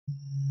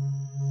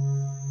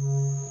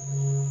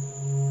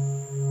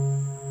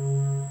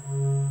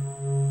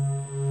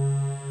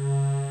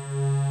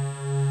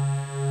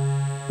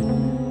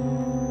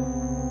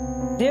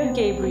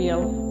Dear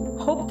Gabriel,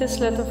 hope this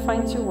letter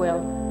finds you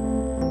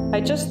well.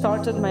 I just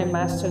started my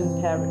master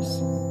in Paris.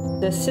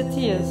 The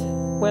city is,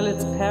 well,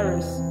 it's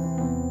Paris.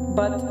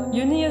 But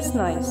uni is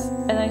nice,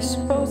 and I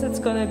suppose it's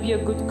gonna be a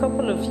good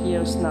couple of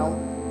years now.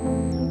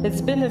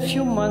 It's been a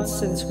few months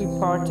since we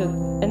parted,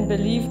 and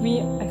believe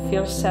me, I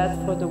feel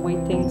sad for the way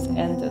things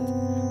ended.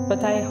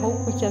 But I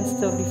hope we can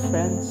still be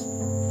friends.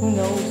 Who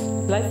knows,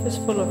 life is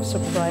full of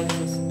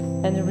surprises.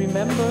 And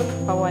remember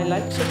how I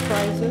like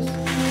surprises?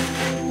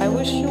 I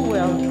wish you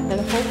well,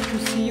 and hope to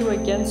see you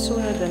again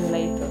sooner than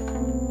later.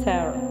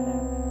 Tara.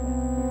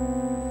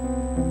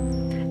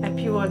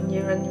 Happy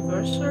 1-year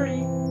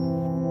anniversary.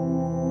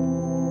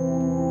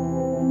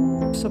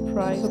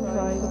 Surprise.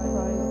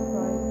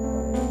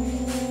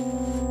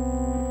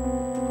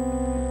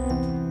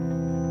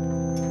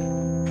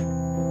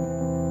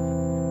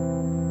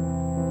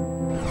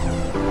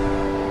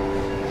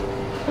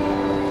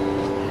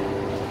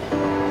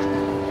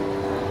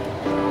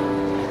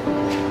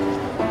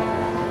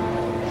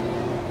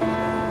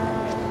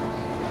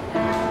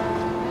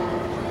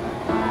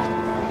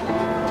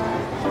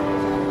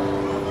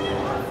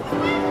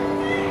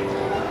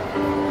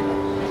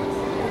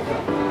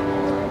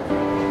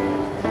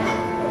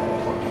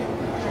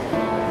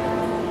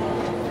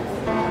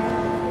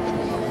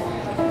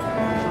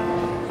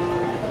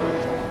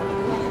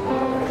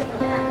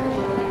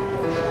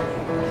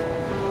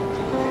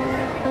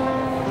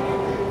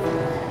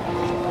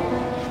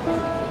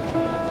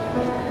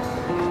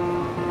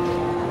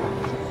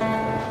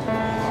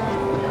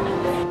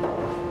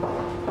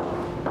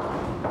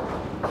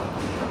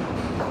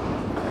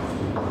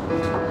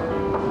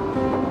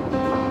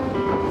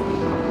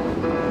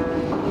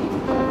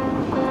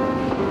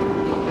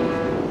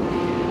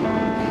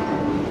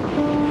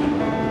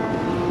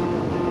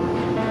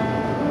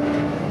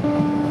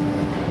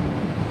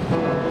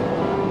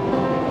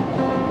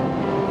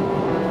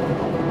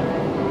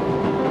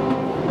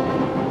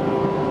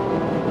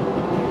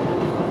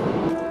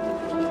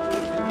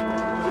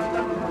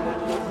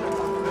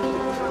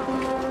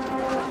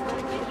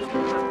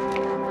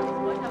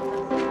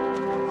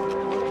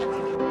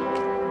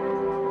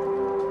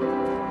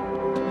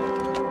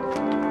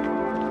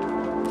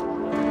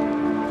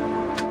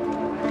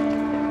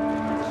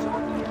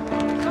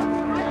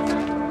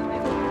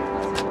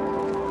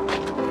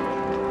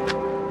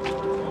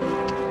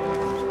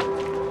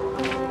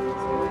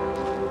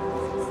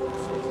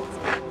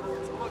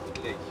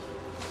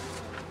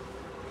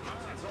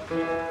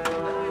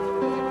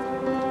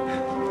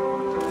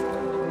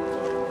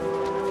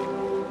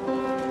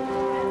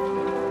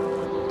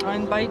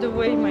 And by the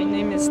way, my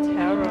name is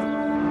Tara.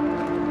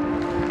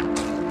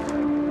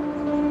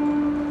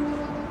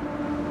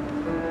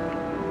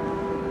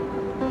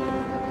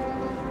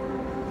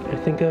 I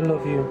think I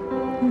love you.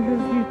 I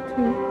love you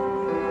too.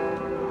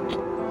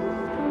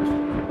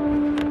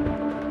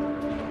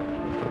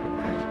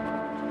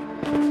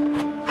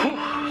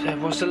 That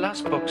was the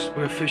last box.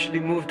 We're officially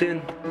moved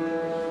in.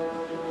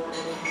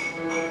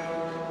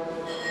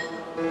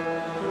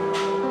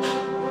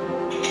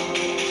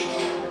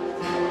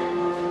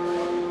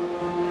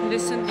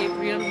 Listen,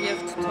 Gabriel, we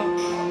have to talk.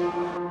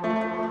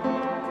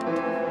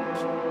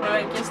 Well,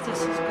 I guess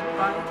this is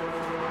goodbye.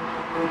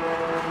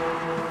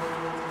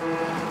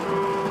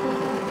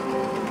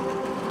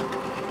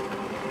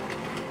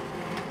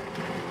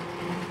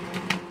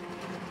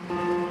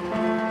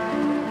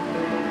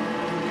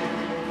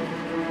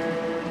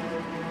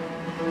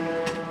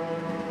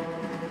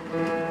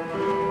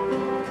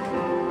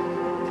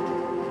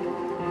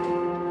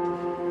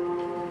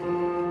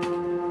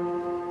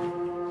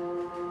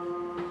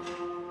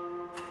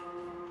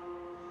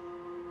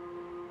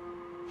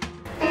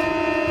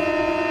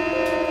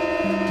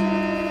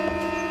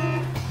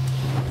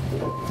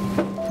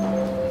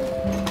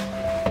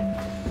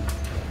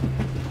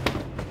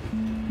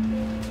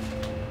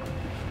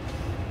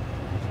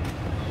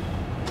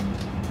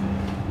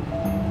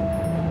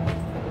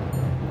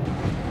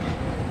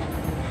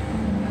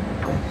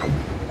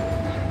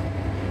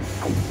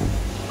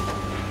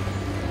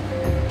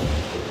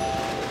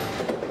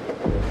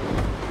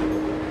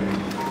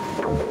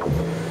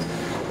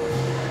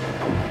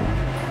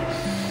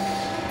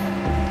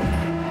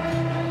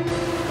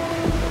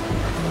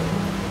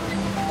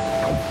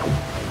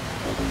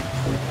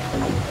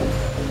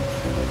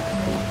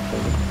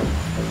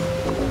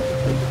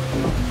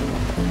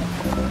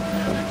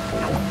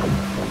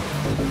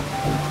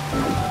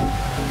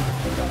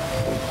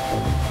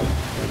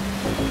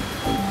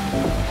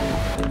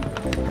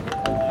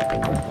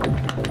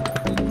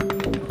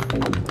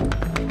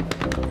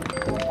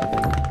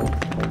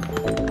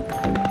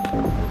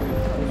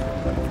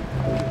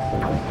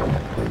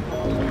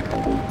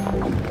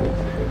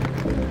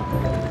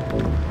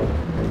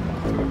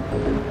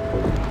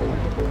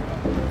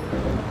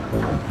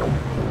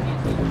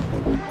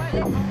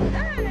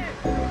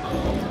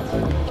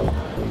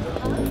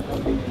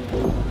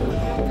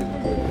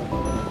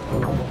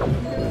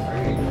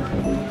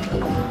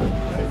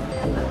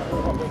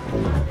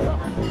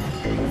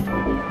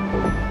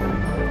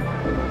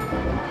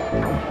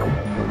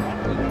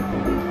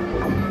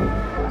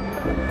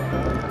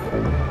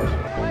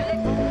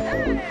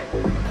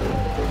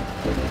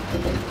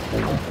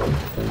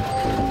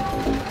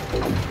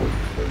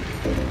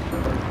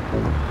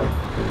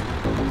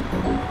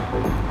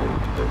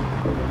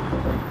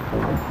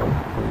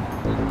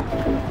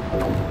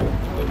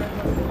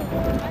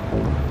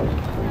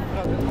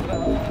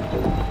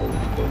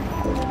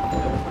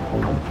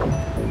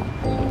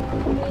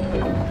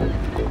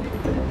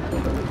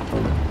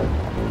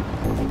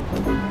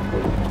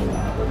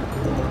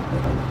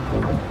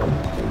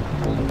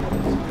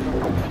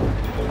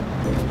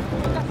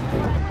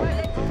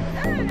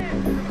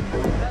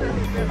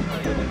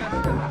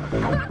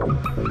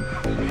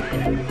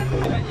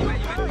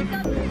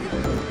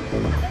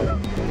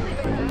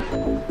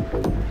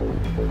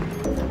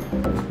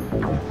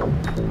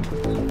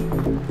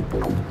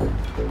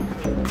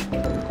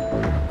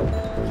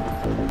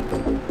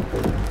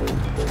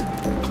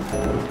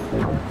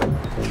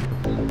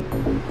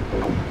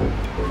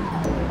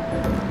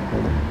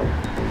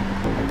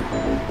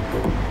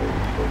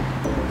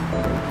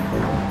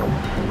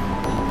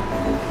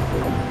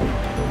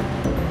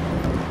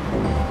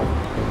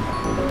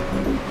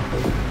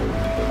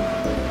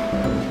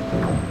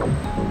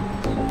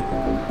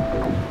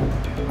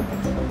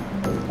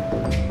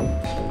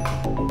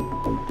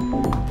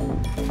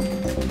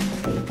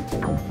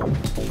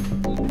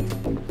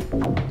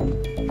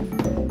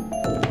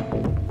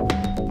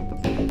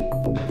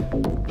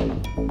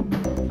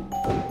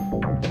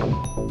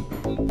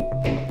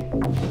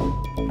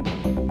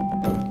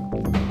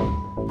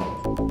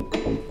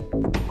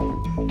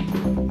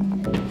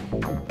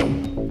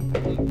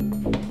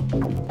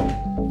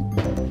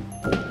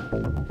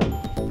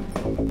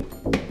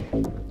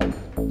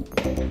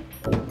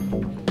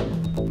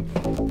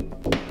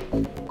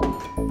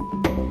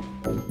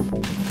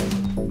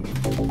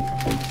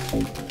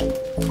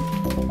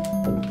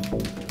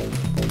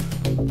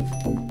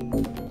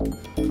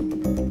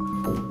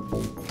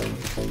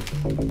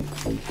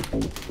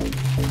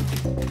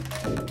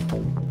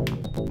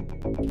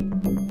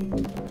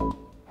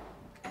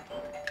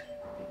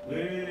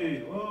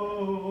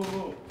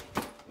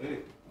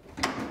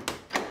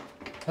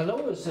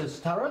 Hello, is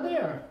Tara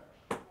there?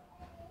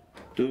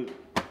 Dude,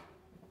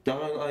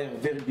 Tara and I are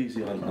very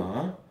busy right now,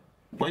 huh?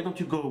 Why don't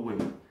you go away?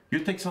 You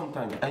take some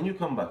time and you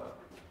come back.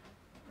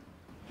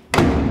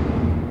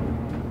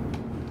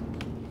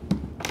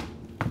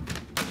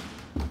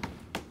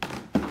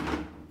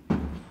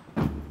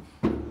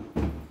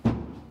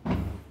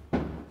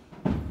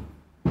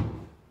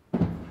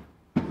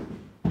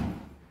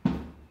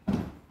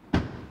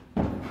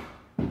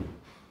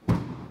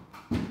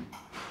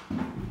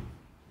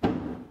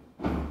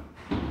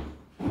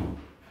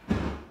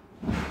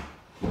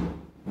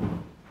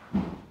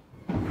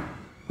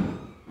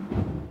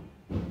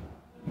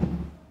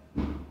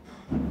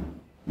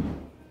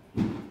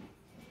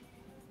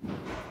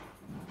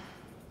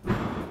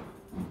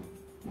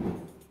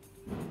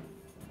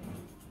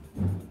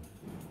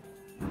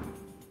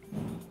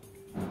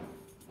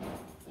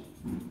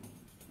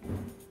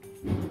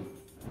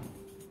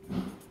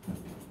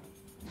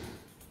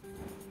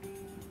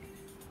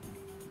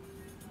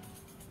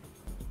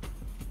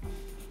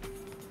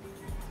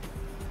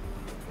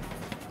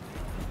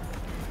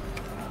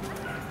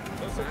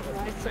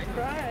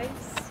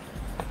 Surprise.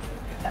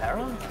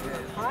 Tara?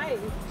 Hi.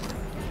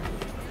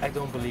 I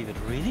don't believe it.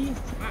 Really?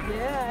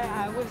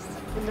 Yeah, I was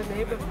in the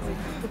neighborhood.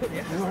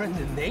 You were in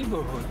the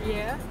neighborhood?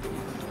 Yeah.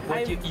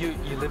 What,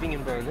 you living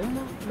in Berlin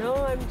now? No,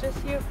 I'm just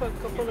here for a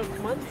couple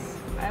of months.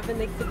 I have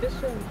an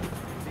exhibition.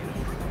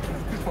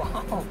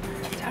 Wow.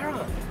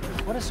 Tara,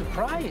 what a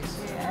surprise.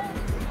 Yeah.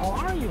 How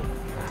are you?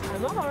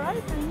 I'm all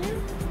right, and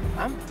you?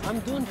 I'm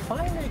doing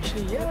fine,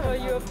 actually, yeah. What are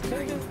you up to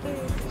these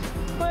days?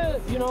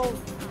 Well, you know,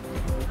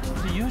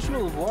 the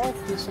usual work,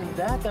 this and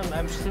that.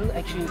 I'm still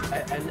actually,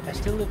 I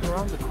still live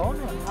around the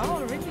corner.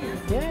 Oh, really?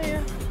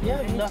 Yeah.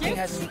 Any Nothing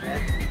kids?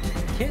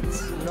 has.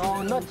 Kids?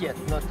 No, not yet.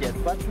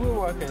 But we're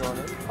working on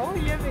it. Oh,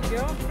 you have a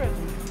girlfriend?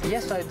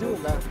 Yes, I do.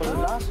 Like for the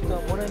last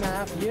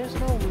 1.5 years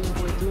now,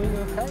 we're doing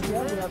okay.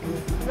 Yeah, we have.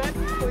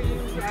 Happy for you.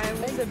 I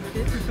was a bit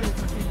 2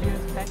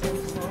 years back and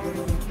sorry.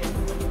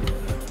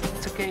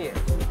 It's okay.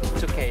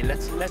 It's okay.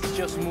 Let's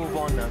just move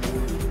on. I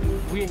mean,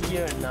 we're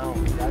here now.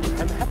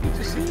 I'm happy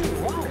to see you.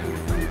 Wow.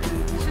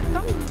 You should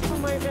come for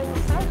my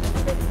vernissage.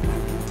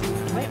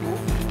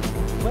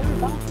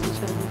 Whereabouts is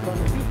it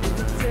gonna be?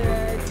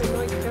 It's a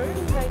Neukölln,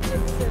 like it's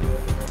a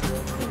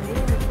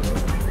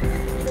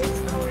place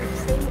called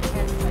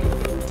Samenkern.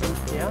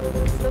 Yeah.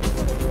 It's not so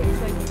it's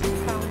like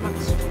Karl Max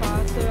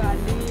Straße,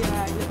 Allee,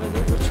 I never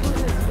know which one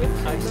is which.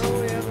 I see. know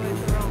wherever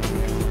it's around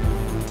here.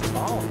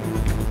 Oh.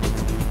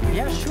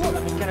 Yeah, sure. I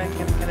mean, can I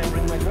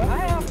bring my girl?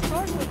 Of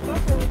course, I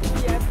would be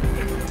happy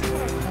to.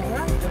 All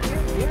right. Okay.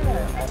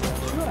 Yeah.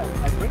 Sure.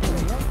 I bring her.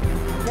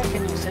 Yeah.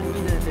 Can you send me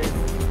the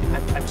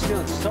I'm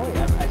still sorry.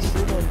 I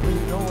still don't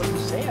really know what to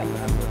say. I'm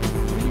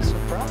really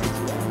surprised.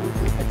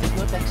 Yeah. I did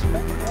not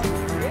expect that.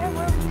 Yeah,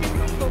 well, we can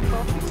go for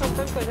coffee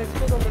sometimes, but I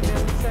suppose on the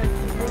vernissage,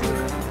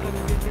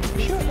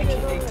 Sure.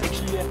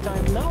 Actually, you have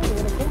time now. We're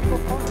gonna go for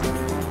coffee.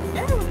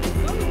 Yeah, we can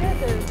go. Yeah,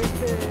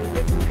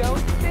 the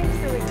goat thing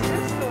still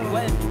exists. Or?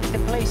 Well, the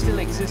place still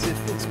exists.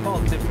 It's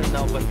called different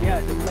now, but yeah,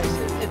 the place